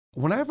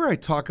Whenever I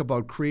talk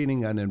about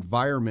creating an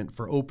environment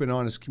for open,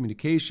 honest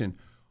communication,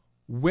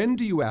 when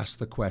do you ask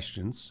the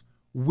questions?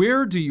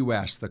 Where do you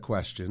ask the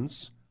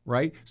questions,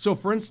 right? So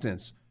for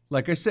instance,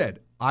 like I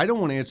said, I don't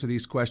want to answer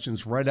these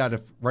questions right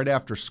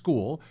after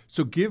school.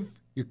 So give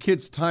your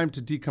kids time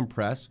to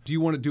decompress. Do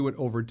you want to do it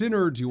over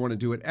dinner? Do you want to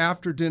do it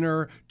after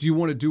dinner? Do you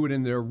want to do it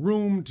in their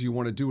room? Do you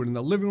want to do it in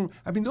the living room?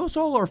 I mean, those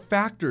all are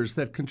factors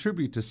that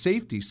contribute to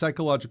safety,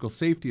 psychological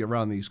safety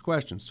around these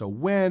questions. So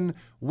when,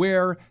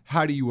 where,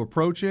 how do you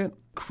approach it?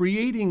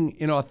 Creating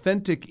an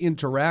authentic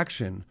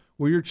interaction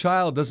where your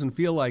child doesn't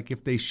feel like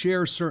if they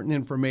share certain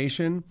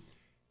information,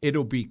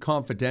 it'll be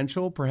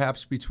confidential,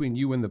 perhaps between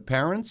you and the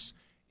parents.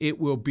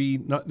 There'll be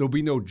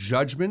no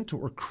judgment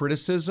or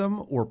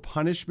criticism or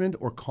punishment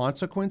or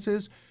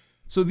consequences.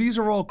 So these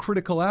are all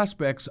critical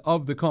aspects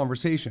of the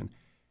conversation.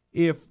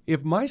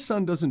 If my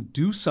son doesn't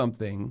do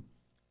something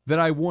that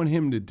I want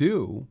him to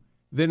do,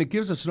 then it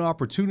gives us an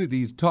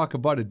opportunity to talk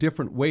about a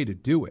different way to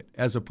do it,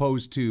 as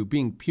opposed to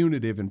being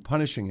punitive and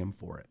punishing him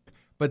for it.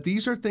 But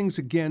these are things,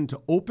 again,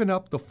 to open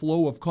up the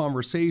flow of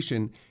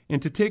conversation and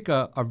to take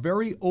a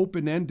very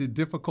open-ended,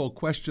 difficult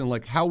question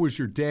like, how was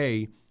your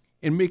day?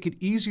 And make it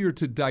easier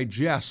to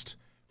digest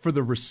for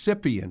the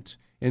recipient,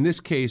 in this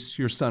case,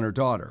 your son or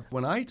daughter.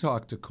 When I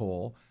talk to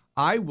Cole,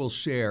 I will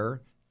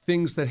share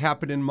things that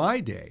happen in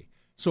my day.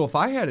 So if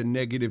I had a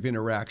negative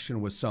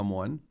interaction with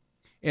someone,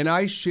 and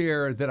I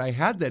share that I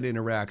had that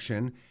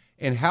interaction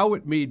and how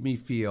it made me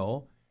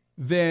feel,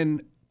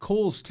 then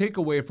Cole's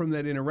takeaway from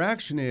that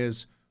interaction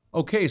is,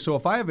 okay, so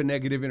if I have a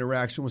negative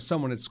interaction with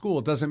someone at school,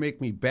 it doesn't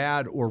make me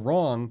bad or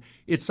wrong.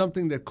 It's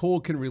something that Cole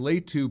can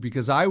relate to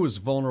because I was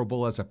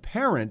vulnerable as a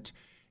parent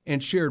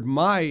and shared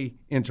my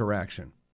interaction.